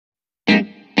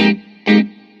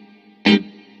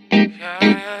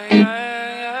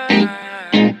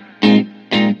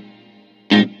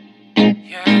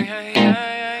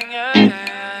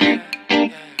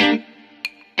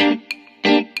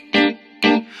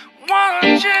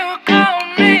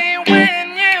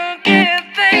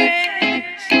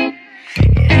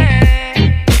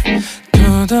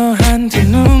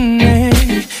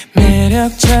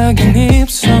매력적인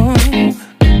입술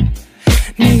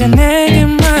네가 내게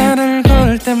말을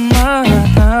걸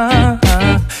때마다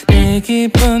내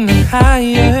기분은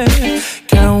higher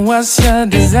Girl what's your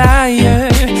desire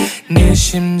네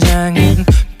심장은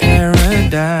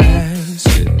paradise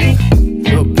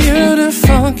Oh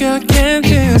beautiful girl can't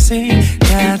you see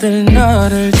다들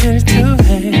너를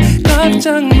질투해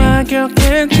걱정 마 girl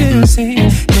can't you see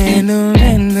내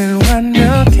눈엔 늘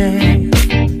완벽해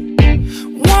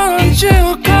Won't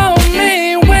you call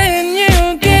me when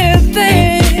you get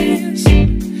this?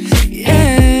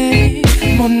 Yeah,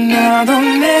 못나도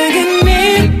내겐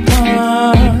이뻐.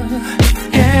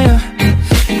 Yeah,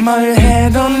 뭘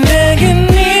해도 내겐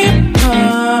이뻐.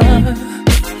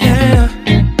 Yeah,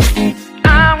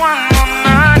 I want more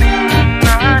money, more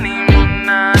money, more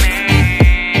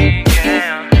money.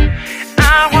 Yeah, I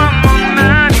want more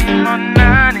money, more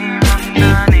money, more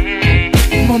money.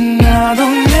 못나도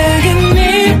내겐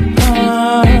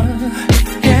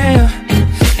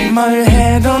뭘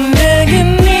해도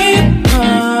내겐 이뻐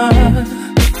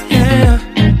Yeah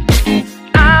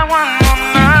I want more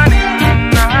money, more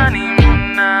money, more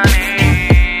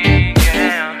money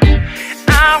Yeah I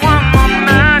want more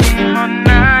money, more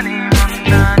money, more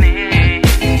money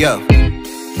Yo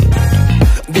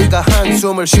네가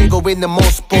한숨을 쉬고 있는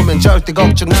모습 보면 절대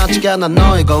걱정하지 않아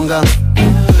너의 건강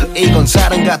이건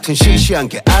사랑 같은 시시한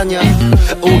게 아니야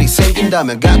우리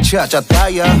생긴다면 같이 하자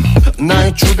다야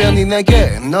나의 주변이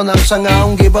내게 넌 항상 I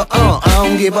don't give a I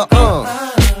don't give a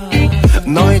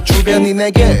너의 주변이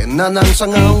내게 난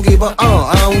항상 I don't give a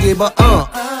I don't give a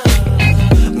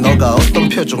너가 어떤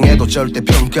표정에도 절대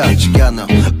평가하지 않아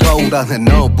거울 안에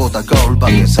너보다 거울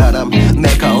밖의 사람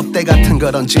내가 어때 같은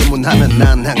그런 질문하면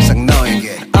난 항상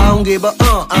너에게 I don't give a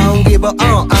I don't give a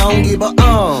I don't give a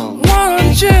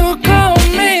Won't you call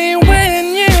me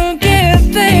when you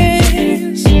get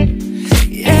this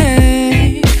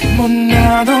Yeah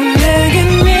못나도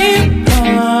내겐 이뻐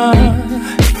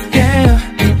Yeah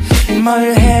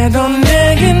뭘 해도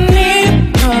내겐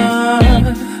이뻐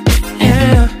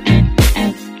Yeah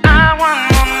I want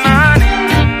more money,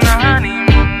 more money,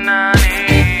 more money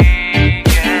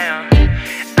Yeah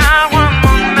I want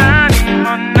more money,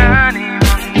 more money,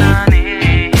 more money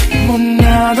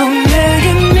못나도 내겐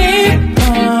이뻐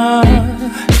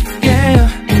Yeah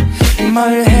뭘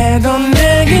해도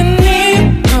내겐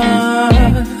이뻐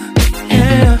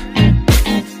Yeah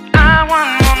I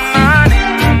want more money,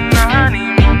 more money,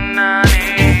 more money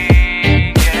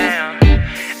Yeah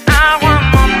I want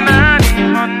more money,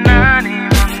 more money,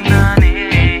 more money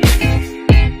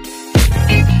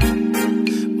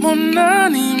More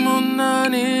money, more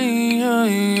money yeah,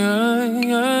 yeah,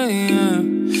 yeah, yeah.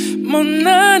 More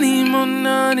money, more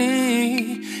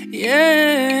money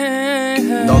Yeah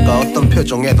너가 어떤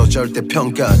표정에도 절대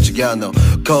평가하지 않아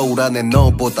거울 안에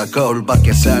너보다 거울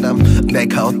밖의 사람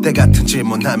내가 어때 같은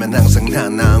질문하면 항상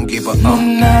난 I don't give a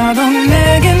못나도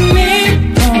내겐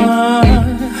이뻐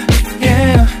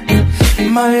Yeah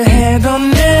뭘 해도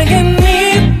내겐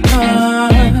이뻐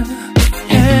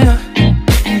Yeah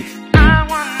I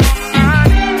want more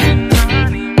money, more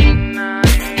money,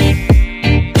 Yeah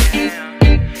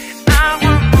I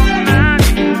want more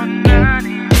money, more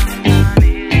money, more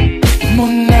money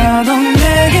못나도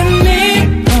내겐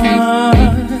이뻐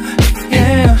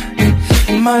Yeah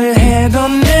뭘 해도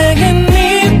내겐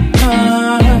이뻐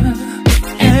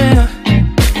Yeah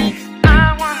I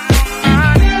want more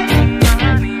money, more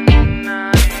money, more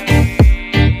money Yeah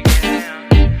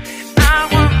I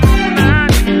want more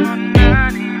money, more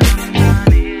money,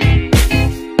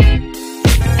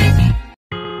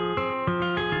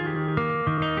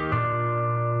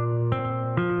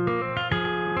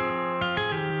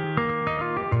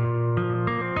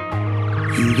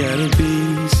 You gotta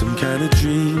be some kind of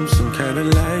dream, some kind of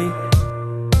light.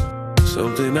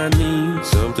 Something I need,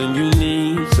 something you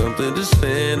need, something to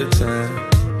spend the time.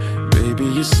 Maybe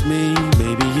it's me,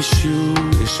 maybe it's you.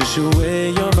 It's just your way,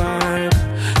 your vibe,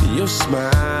 your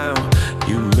smile.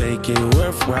 You make it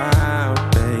worthwhile,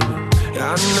 baby.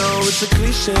 I know it's a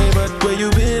cliche, but where you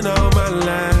been all my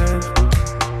life?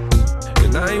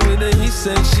 And I ain't with the he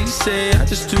say, she say, I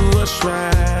just do what's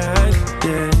right,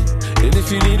 yeah. And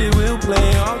if you need it, we'll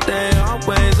play all day,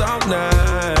 always, all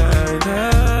night.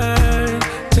 Hey,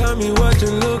 tell me what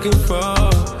you're looking for.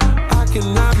 I can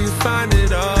help you find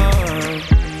it all.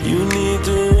 You need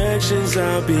direction. actions,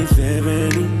 I'll be there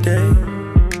any day.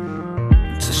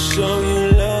 To show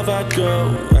you love, I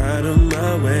go out of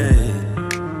my way.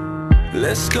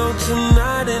 Let's go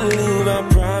tonight and leave our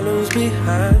problems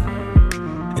behind.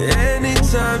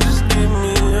 Anytime, just give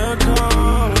me a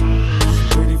call.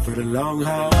 Ready for the long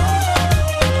haul.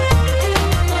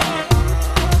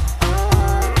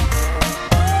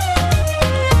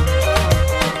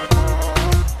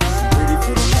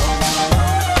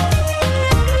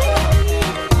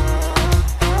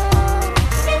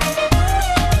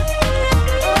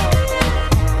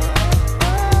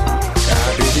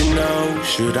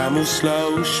 Should I move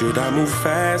slow? Should I move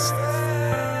fast?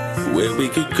 Where we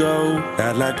could go,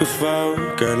 not like before.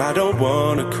 Girl, I don't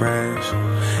wanna crash.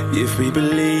 If we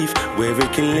believe where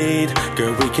it can lead,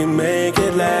 girl, we can make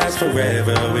it last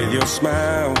forever. With your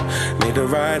smile, make the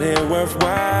ride here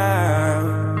worthwhile.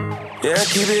 Yeah,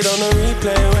 keep it on the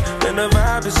replay when the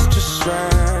vibe is just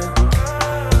right.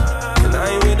 And I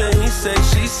ain't with the he say,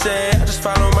 she say, I just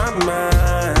follow my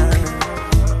mind.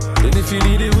 And if you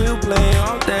need it, we'll play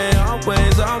all day,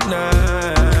 always, all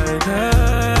night.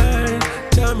 Hey,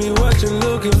 tell me what you're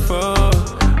looking for,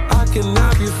 I can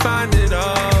help you find it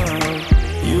all.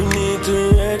 You need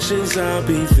directions, I'll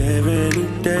be there any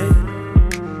day.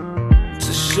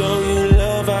 To show you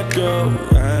love, I go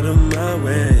out of my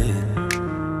way.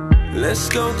 Let's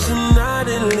go tonight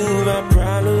and leave our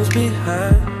problems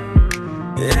behind.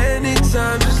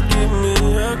 Anytime, just give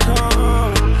me a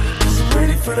call. 'Cause I'm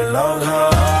ready for the long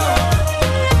haul.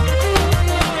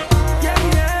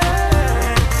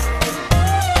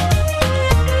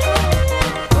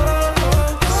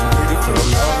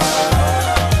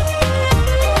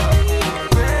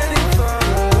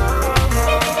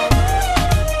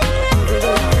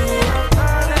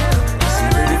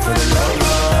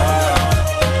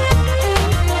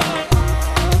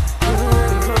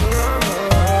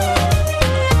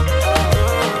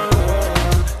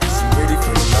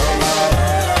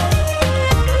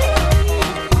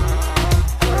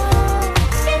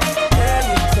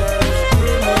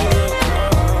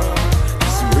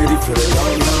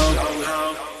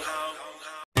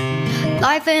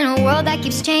 Life in a world that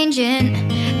keeps changing.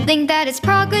 Think that it's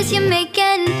progress you're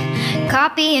making.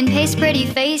 Copy and paste pretty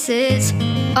faces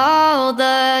all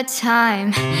the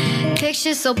time.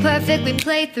 Pictures so perfect we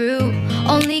play through,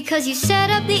 only cause you set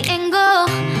up the angle.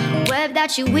 Web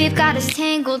that you weave got us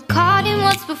tangled, caught in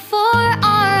what's before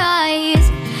our eyes.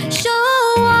 Show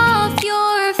off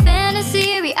your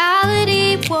fantasy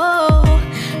reality, whoa,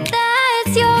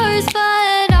 that's yours,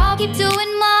 but I'll keep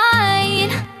doing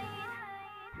mine.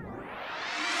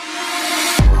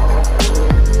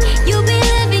 You'll be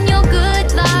living your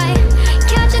good life,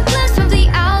 catch a glimpse from the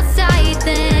outside,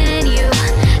 then you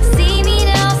see me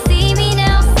now, see me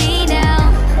now, see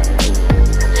now.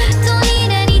 Don't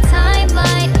need any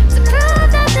timeline to prove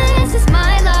that this is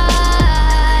my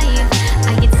life.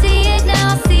 I can see it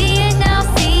now, see it now,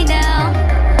 see now.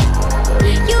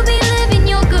 You'll be living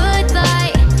your good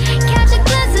life, catch a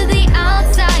glimpse of the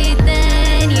outside,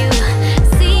 then you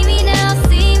see me now,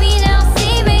 see me now,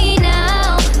 see me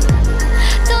now.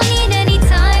 Don't need any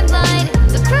timeline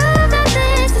to prove that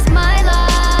this is my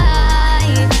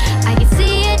life. I can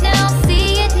see it now,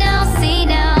 see it now, see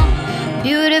now.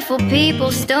 Beautiful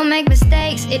people still make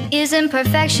mistakes. It isn't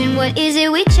perfection, what is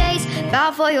it we chase?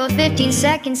 Bow for your 15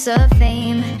 seconds of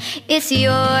fame. It's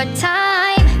your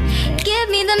time. Give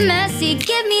me the messy,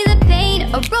 give me the pain.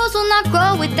 A rose will not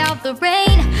grow without the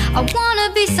rain. I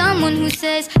wanna be someone who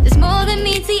says there's more than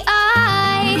meets the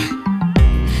eye.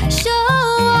 Show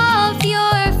off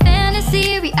your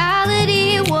fantasy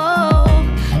reality, whoa,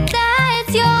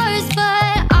 that's yours,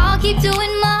 but I'll keep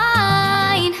doing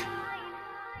mine.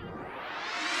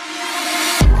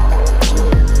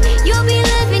 You'll be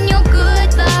living your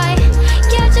good life,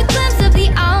 catch a glimpse of the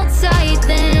outside,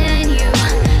 then you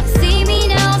see me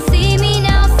now, see me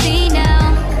now, see now.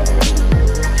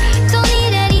 Don't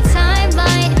need any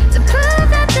timeline to prove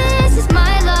that this is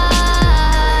my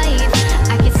life.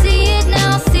 I can see it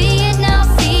now, see it now,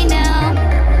 see now.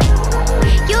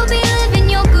 You'll be living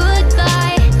your good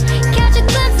life, catch a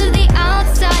glimpse of the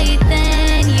outside,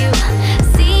 then you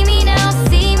see me now,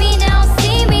 see me now,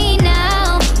 see me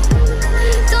now.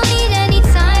 Don't need any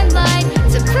timeline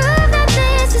to prove that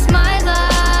this is my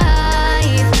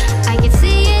life. I can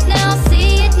see it now, see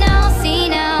it now, see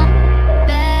now.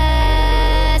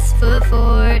 Best foot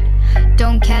forward,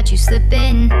 don't catch you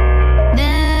slipping.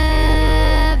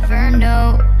 Never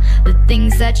know the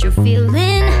things that you're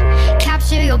feeling.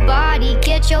 Capture your body,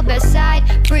 get your best side.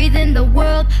 Breathe in the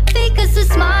world, fake us a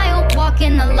smile.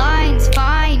 Walking the lines,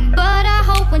 fine, but I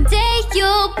hope one day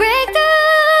you'll break through.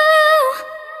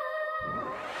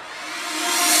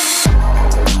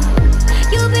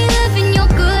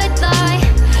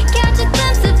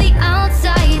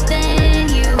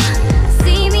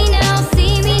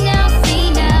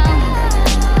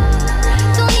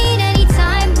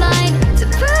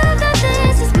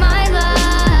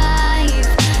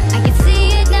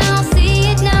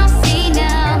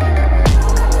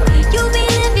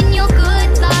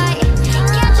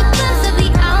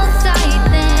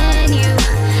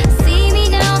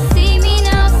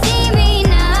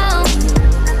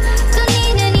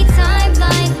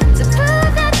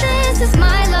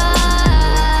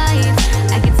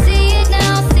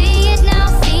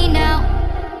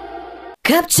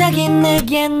 갑자기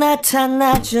내게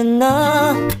나타나준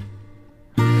너,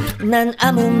 난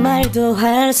아무 말도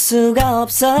할 수가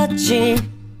없었지.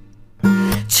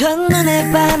 첫눈에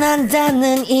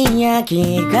반한다는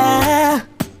이야기가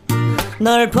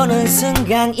널 보는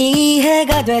순간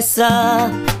이해가 됐어.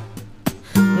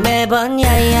 매번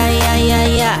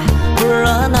야야야야야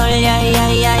불러 널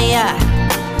야야야야,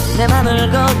 내 맘을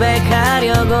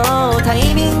고백하려고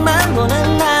타이밍만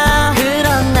보는 나.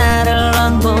 그런 나를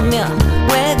넌 보며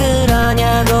왜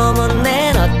그러냐고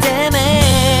묻네. 너 때문에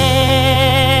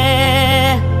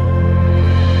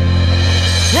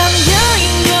I'm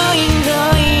going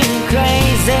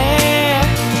crazy.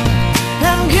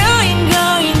 I'm going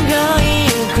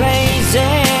crazy.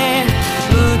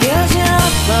 무뎌져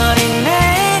버린 내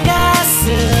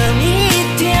가슴이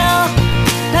뛰어.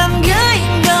 I'm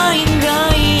going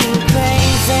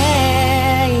crazy,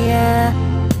 yeah.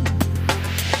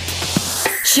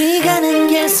 시간은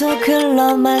계속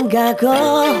흘러만 가고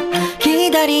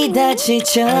기다리다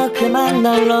지쳐 그만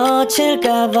널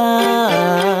놓칠까봐.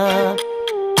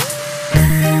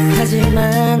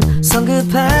 하지만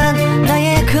성급한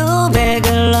나의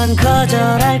고백을 넌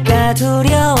거절할까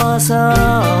두려워서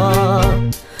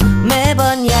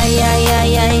매번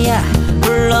야야야야야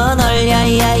불러 널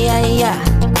야야야야.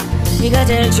 네가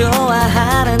제일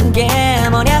좋아하는 게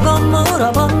뭐냐고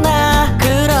물어본 나.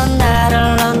 그런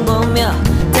나를 넌 보며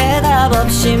대답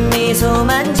없이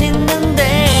미소만 짓는데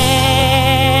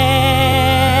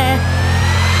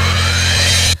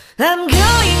I'm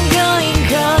going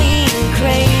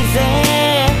crazy.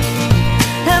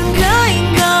 I'm going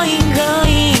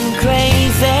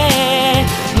crazy.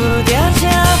 무뎌져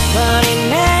버린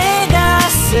내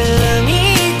가슴이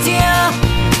뛰어.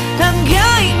 I'm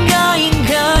going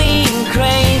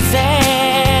crazy,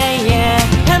 yeah.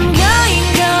 I'm going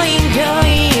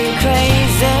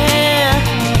crazy.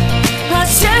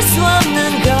 어쩔 수 없는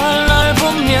걸 널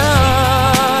보면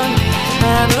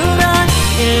아무런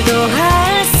일도 할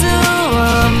수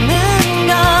없는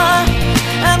걸.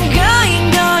 I'm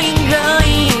going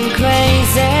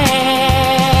crazy.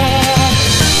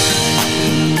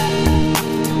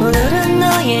 오늘은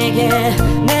너에게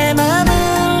내 맘을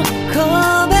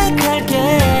고백할게.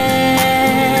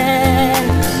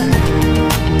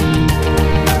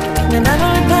 내 맘을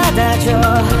받아줘.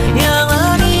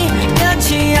 영원히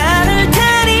변치 않을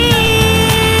테니.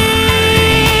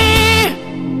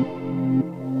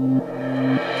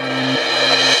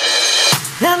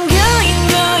 I'm going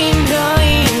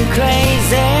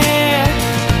crazy.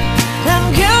 I'm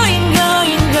going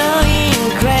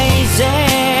crazy.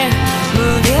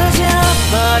 무뎌져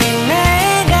버린 내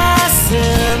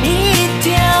가슴이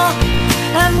뛰어.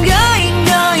 I'm going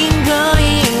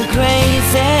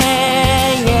crazy,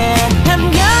 yeah. I'm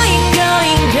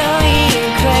going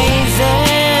crazy.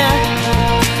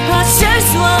 어쩔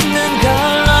수 없는 걸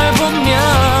널 보면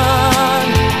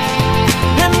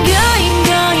I'm going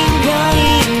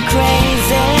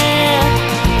crazy.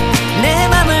 내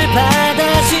맘을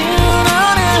받아준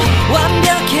오늘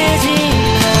완벽해진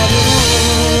하루.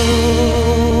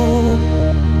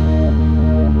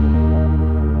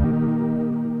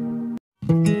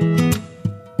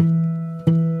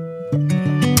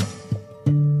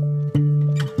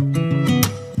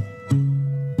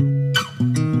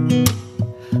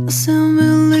 I sound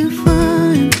really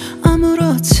fine.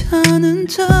 아무렇지 않은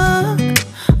척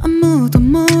아무도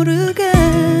모르게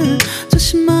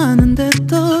조심하는데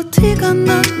또 티가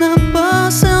났나 봐.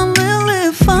 Sound really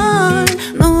fine.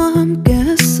 너와 함께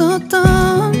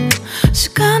했었던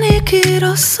시간이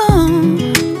길었어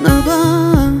나 봐.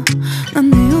 난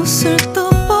네 옷을 또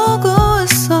보고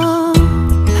있어.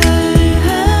 Hey,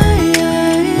 hey,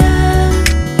 yeah, yeah.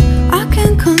 I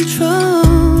can't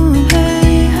control.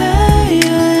 Hey, hey,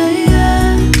 yeah,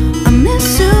 yeah. I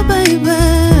miss you, baby.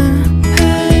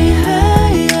 Hey,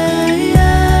 hey, yeah,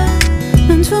 yeah.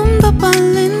 난 좀 더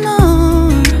빨리 널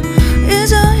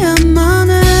잊어야만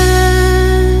해.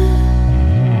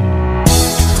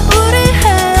 우리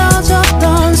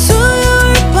헤어졌던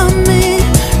수요일 밤이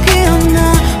기억나.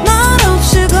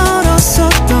 말없이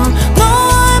걸었었던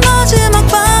너와의 마지막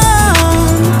밤.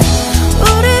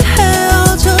 우리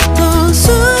헤어졌던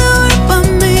수요일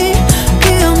밤이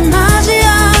기억나지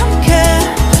않게.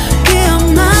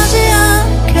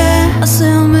 I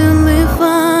sound really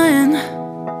fine.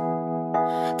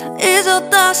 다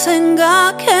잊었다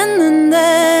생각했는데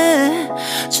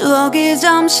추억이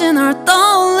잠시 널 떠나